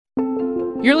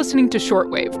You're listening to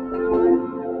Shortwave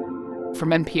from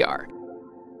NPR.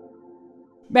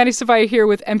 Maddie Sofia here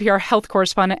with NPR health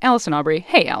correspondent Allison Aubrey.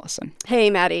 Hey, Allison. Hey,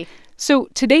 Maddie. So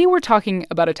today we're talking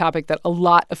about a topic that a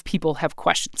lot of people have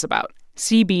questions about,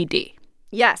 CBD.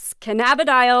 Yes,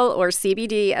 cannabidiol, or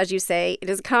CBD, as you say. It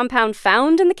is a compound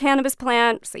found in the cannabis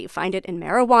plant, so you find it in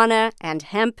marijuana and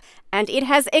hemp, and it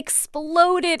has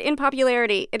exploded in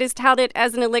popularity. It is touted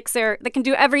as an elixir that can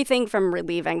do everything from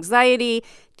relieve anxiety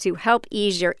to help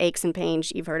ease your aches and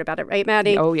pains. You've heard about it, right,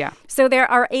 Maddie? Oh, yeah. So there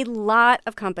are a lot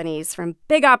of companies, from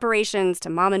big operations to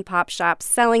mom-and-pop shops,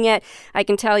 selling it. I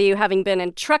can tell you, having been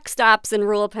in truck stops in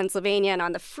rural Pennsylvania and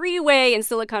on the freeway in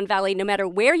Silicon Valley, no matter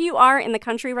where you are in the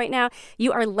country right now,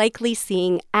 you are likely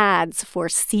seeing ads for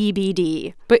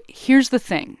CBD. But here's the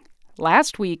thing.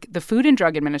 Last week, the Food and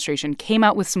Drug Administration came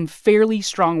out with some fairly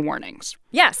strong warnings.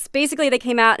 Yes, basically they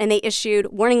came out and they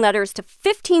issued warning letters to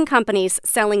 15 companies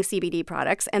selling CBD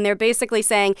products, and they're basically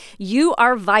saying you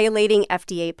are violating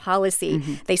FDA policy.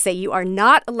 They say you are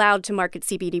not allowed to market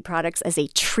CBD products as a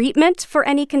treatment for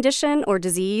any condition or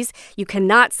disease. You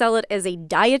cannot sell it as a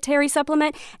dietary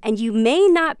supplement, and you may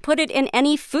not put it in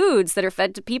any foods that are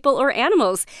fed to people or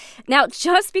animals. Now,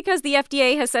 just because the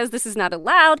FDA has says this is not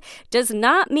allowed does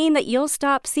not mean that you'll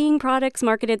stop seeing products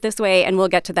marketed this way, and we'll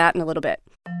get to that in a little bit.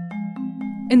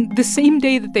 And the same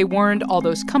day that they warned all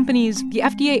those companies, the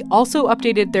FDA also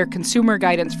updated their consumer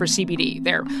guidance for CBD,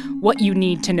 their What You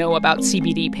Need to Know About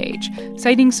CBD page,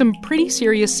 citing some pretty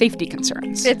serious safety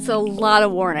concerns. It's a lot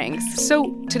of warnings.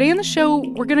 So today on the show,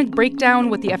 we're going to break down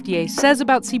what the FDA says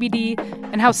about CBD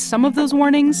and how some of those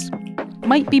warnings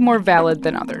might be more valid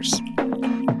than others.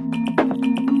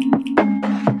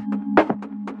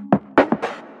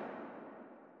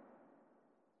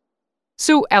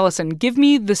 So, Allison, give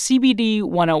me the CBD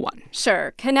 101.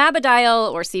 Sure.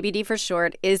 Cannabidiol, or CBD for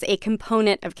short, is a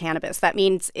component of cannabis. That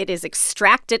means it is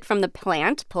extracted from the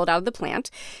plant, pulled out of the plant.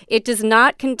 It does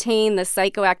not contain the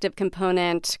psychoactive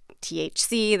component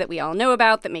THC that we all know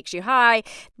about that makes you high,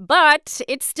 but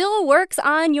it still works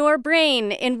on your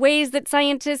brain in ways that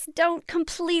scientists don't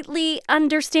completely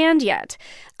understand yet.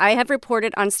 I have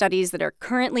reported on studies that are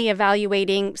currently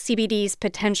evaluating CBD's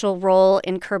potential role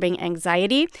in curbing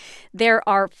anxiety. There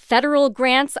are federal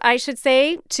grants, I should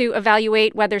say, to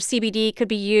evaluate whether CBD could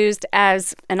be used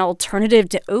as an alternative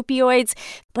to opioids.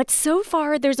 But so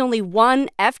far, there's only one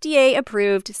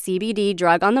FDA-approved CBD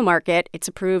drug on the market. It's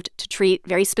approved to treat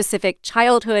very specific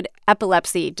childhood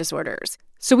epilepsy disorders.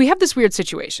 So we have this weird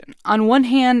situation. On one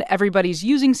hand, everybody's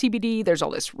using CBD. There's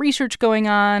all this research going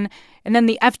on. And then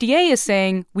the FDA is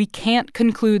saying we can't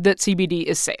conclude that CBD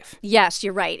is safe. Yes,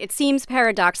 you're right. It seems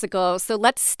paradoxical. So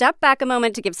let's step back a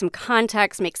moment to give some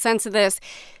context, make sense of this.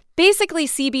 Basically,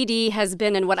 CBD has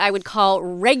been in what I would call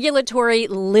regulatory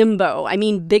limbo. I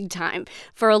mean, big time.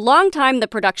 For a long time, the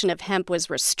production of hemp was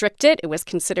restricted. It was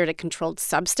considered a controlled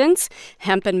substance.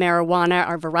 Hemp and marijuana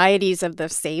are varieties of the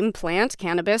same plant,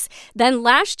 cannabis. Then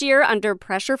last year, under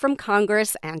pressure from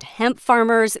Congress and hemp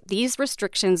farmers, these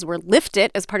restrictions were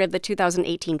lifted as part of the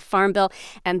 2018 Farm Bill.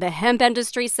 And the hemp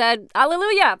industry said,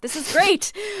 hallelujah, this is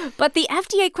great. But the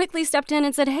FDA quickly stepped in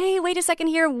and said, hey, wait a second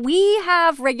here. We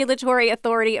have regulatory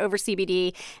authority over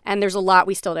CBD, and there's a lot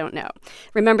we still don't know.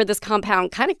 Remember, this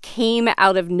compound kind of came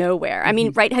out of nowhere. I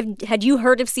mean, right, had you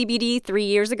heard of CBD 3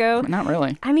 years ago? Not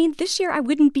really. I mean, this year I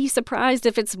wouldn't be surprised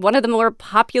if it's one of the more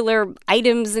popular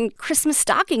items in Christmas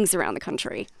stockings around the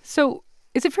country. So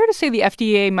is it fair to say the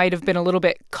FDA might have been a little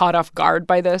bit caught off guard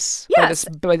by this? Yes.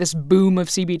 By this boom of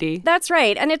CBD? That's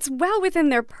right. And it's well within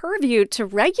their purview to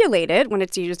regulate it when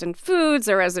it's used in foods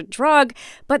or as a drug.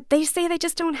 But they say they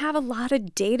just don't have a lot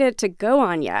of data to go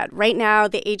on yet. Right now,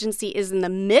 the agency is in the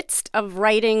midst of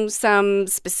writing some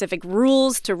specific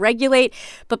rules to regulate.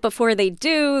 But before they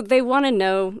do, they want to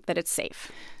know that it's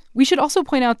safe. We should also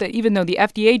point out that even though the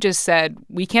FDA just said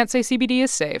we can't say CBD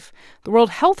is safe, the World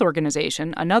Health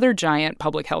Organization, another giant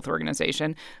public health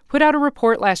organization, put out a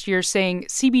report last year saying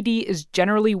CBD is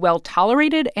generally well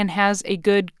tolerated and has a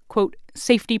good, quote,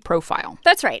 safety profile.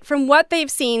 That's right. From what they've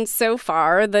seen so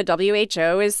far, the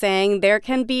WHO is saying there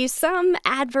can be some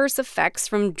adverse effects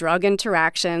from drug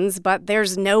interactions, but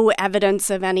there's no evidence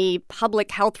of any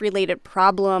public health-related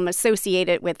problem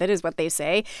associated with it, is what they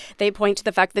say. They point to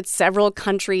the fact that several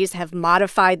countries have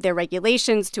modified their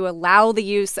regulations to allow the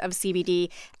use of CBD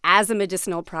as a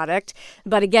medicinal product.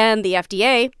 But again, the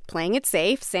FDA, playing it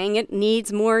safe, saying it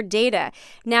needs more data.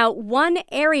 Now, one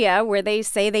area where they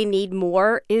say they need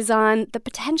more is on on the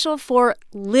potential for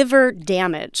liver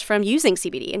damage from using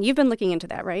CBD. And you've been looking into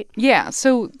that, right? Yeah,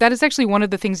 so that is actually one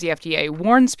of the things the FDA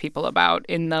warns people about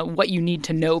in the What You Need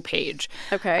to Know page.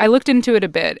 Okay. I looked into it a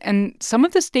bit, and some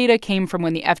of this data came from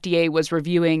when the FDA was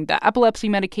reviewing the epilepsy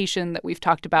medication that we've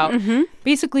talked about. Mm-hmm.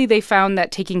 Basically, they found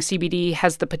that taking CBD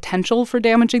has the potential for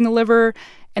damaging the liver,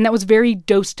 and that was very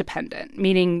dose-dependent,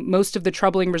 meaning most of the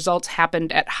troubling results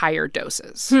happened at higher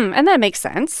doses. And that makes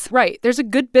sense. Right. There's a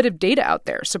good bit of data out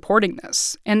there supporting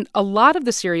this. And a lot of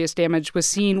the serious damage was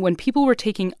seen when people were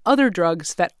taking other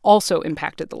drugs that also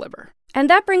impacted the liver. And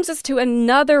that brings us to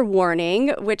another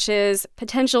warning, which is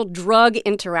potential drug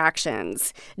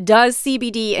interactions. Does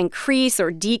CBD increase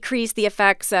or decrease the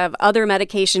effects of other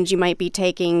medications you might be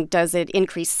taking? Does it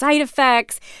increase side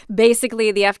effects?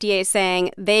 Basically, the FDA is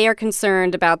saying they are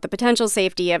concerned about the potential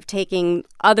safety of taking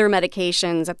other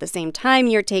medications at the same time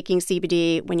you're taking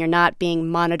CBD when you're not being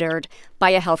monitored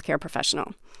by a healthcare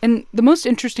professional. And the most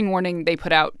interesting warning they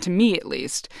put out, to me at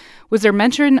least, was their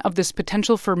mention of this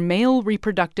potential for male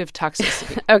reproductive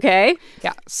toxicity. Okay.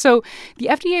 Yeah. So the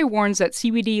FDA warns that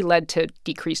CBD led to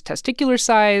decreased testicular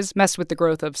size, messed with the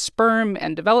growth of sperm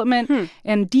and development,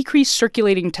 and decreased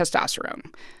circulating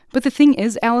testosterone. But the thing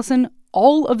is, Allison,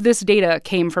 all of this data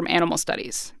came from animal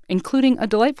studies, including a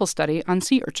delightful study on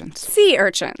sea urchins. Sea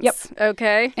urchins? Yep.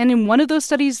 Okay. And in one of those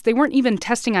studies, they weren't even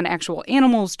testing on actual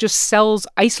animals, just cells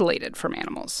isolated from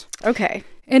animals. Okay.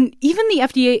 And even the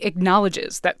FDA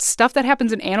acknowledges that stuff that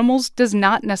happens in animals does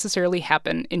not necessarily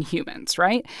happen in humans,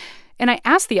 right? And I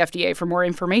asked the FDA for more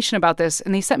information about this,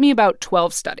 and they sent me about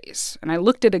 12 studies. And I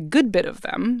looked at a good bit of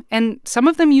them, and some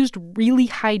of them used really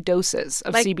high doses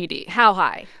of CBD. How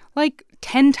high? Like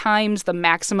 10 times the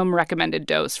maximum recommended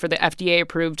dose for the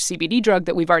FDA-approved CBD drug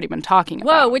that we've already been talking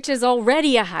about. Whoa, which is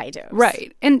already a high dose.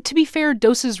 Right. And to be fair,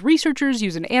 doses researchers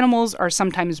use in animals are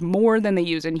sometimes more than they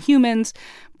use in humans,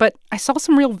 but I saw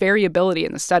some real variability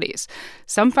in the studies.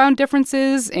 Some found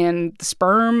differences in the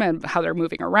sperm and how they're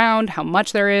moving around, how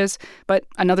much there is, but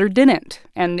another didn't.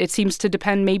 And it seems to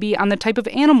depend maybe on the type of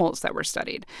animals that were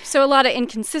studied. So a lot of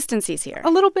inconsistencies here. A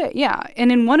little bit, yeah.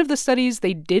 And in one of the studies,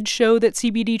 they did show that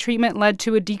CBD treatment led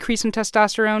to a decrease in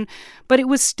testosterone, but it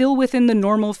was still within the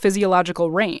normal physiological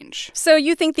range. So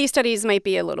you think these studies might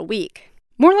be a little weak?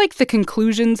 More like the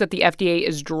conclusions that the FDA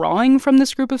is drawing from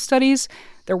this group of studies.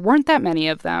 There weren't that many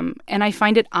of them, and I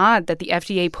find it odd that the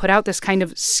FDA put out this kind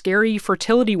of scary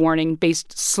fertility warning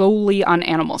based solely on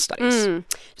animal studies.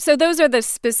 So those are the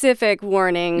specific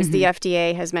warnings the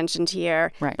FDA has mentioned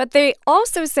here. Right. But they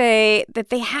also say that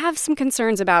they have some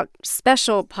concerns about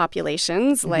special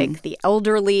populations like the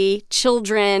elderly,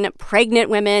 children,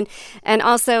 pregnant women, and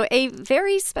also a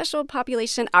very special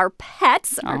population, our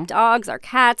pets, our dogs, our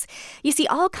cats. You see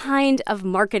all kind of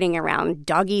marketing around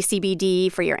doggy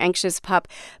CBD for your anxious pup.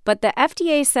 But the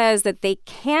FDA says that they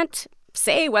can't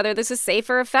say whether this is safe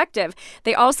or effective.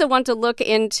 They also want to look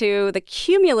into the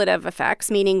cumulative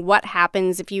effects, meaning what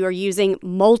happens if you are using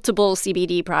multiple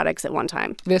CBD products at one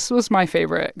time. This was my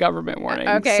favorite government warning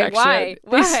section. Why?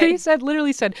 They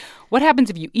literally said, what happens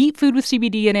if you eat food with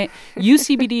CBD in it, use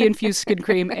CBD-infused skin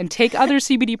cream, and take other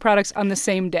CBD products on the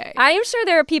same day? I am sure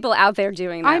there are people out there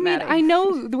doing that, I mean, Maddie. I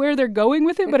know where they're going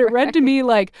with it, but it read to me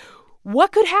like,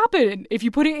 what could happen if you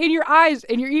put it in your eyes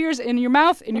and your ears and your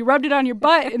mouth and you rubbed it on your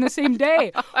butt in the same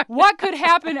day? What could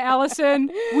happen, Allison?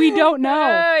 We don't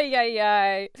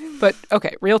know. But,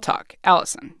 okay, real talk.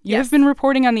 Allison, you have been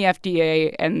reporting on the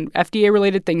FDA and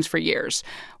FDA-related things for years.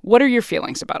 What are your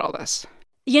feelings about all this?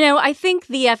 You know, I think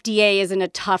the FDA is in a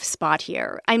tough spot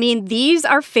here. I mean, these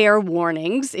are fair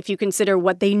warnings if you consider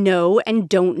what they know and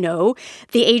don't know.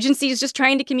 The agency is just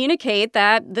trying to communicate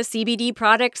that the CBD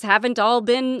products haven't all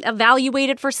been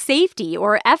evaluated for safety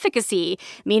or efficacy,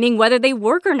 meaning whether they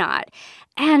work or not.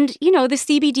 And, you know, the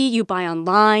CBD you buy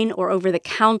online or over the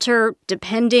counter,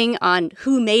 depending on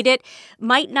who made it,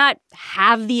 might not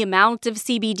have the amount of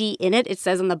CBD in it, it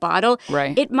says on the bottle.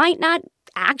 Right. It might not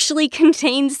actually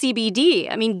contain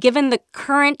CBD. I mean, given the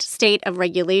current state of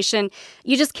regulation,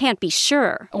 you just can't be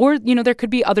sure. Or, you know, there could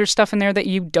be other stuff in there that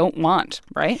you don't want,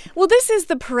 right? Well, this is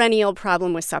the perennial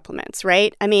problem with supplements,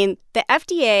 right? I mean, the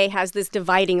FDA has this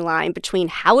dividing line between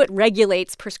how it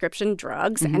regulates prescription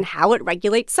drugs and how it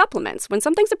regulates supplements. When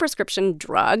something's a prescription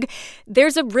drug,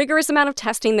 there's a rigorous amount of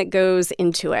testing that goes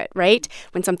into it, right?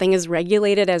 When something is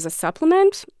regulated as a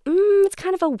supplement, it's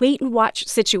kind of a wait-and-watch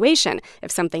situation.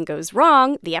 If something goes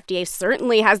wrong, the FDA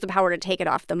certainly has the power to take it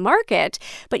off the market,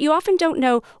 but you often don't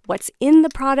know what's in the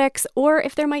products or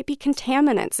if there might be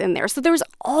contaminants in there. So there's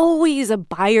always a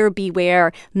buyer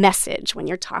beware message when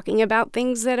you're talking about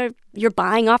things that you're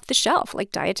buying off the shelf,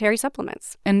 like dietary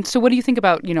supplements. And so what do you think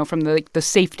about, you know, from the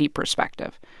safety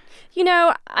perspective?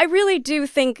 I really do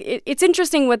think it's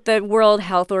interesting what the World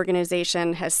Health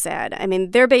Organization has said. I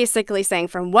mean, they're basically saying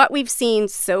from what we've seen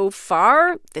so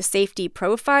far, the safety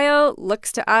profile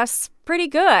looks to us pretty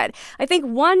good. I think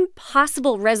one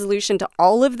possible resolution to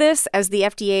all of this as the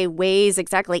FDA weighs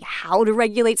exactly how to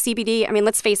regulate CBD, I mean,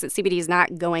 let's face it, CBD is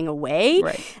not going away.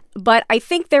 Right. But I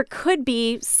think there could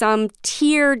be some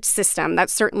tiered system.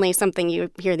 That's certainly something you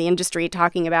hear the industry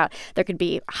talking about. There could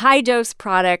be high-dose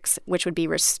products, which would be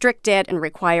restricted and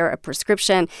require a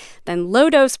prescription, then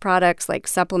low-dose products like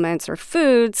supplements or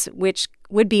foods, which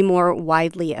would be more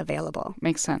widely available.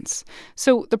 Makes sense.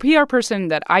 So the PR person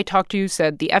that I talked to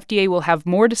said the FDA will have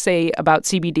more to say about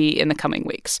CBD in the coming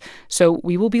weeks. So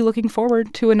we will be looking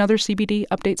forward to another CBD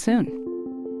update soon.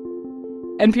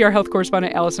 NPR health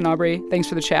correspondent Allison Aubrey, thanks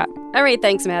for the chat. All right,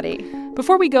 thanks, Maddie.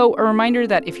 Before we go, a reminder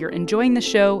that if you're enjoying the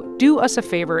show, do us a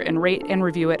favor and rate and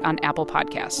review it on Apple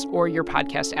Podcasts or your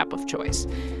podcast app of choice.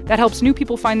 That helps new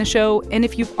people find the show, and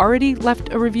if you've already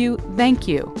left a review, thank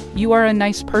you. You are a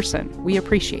nice person. We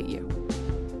appreciate you.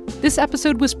 This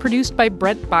episode was produced by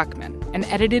Brent Bachman and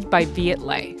edited by Viet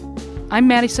Le. I'm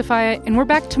Maddie Sofia, and we're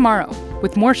back tomorrow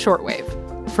with more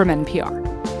Shortwave from NPR.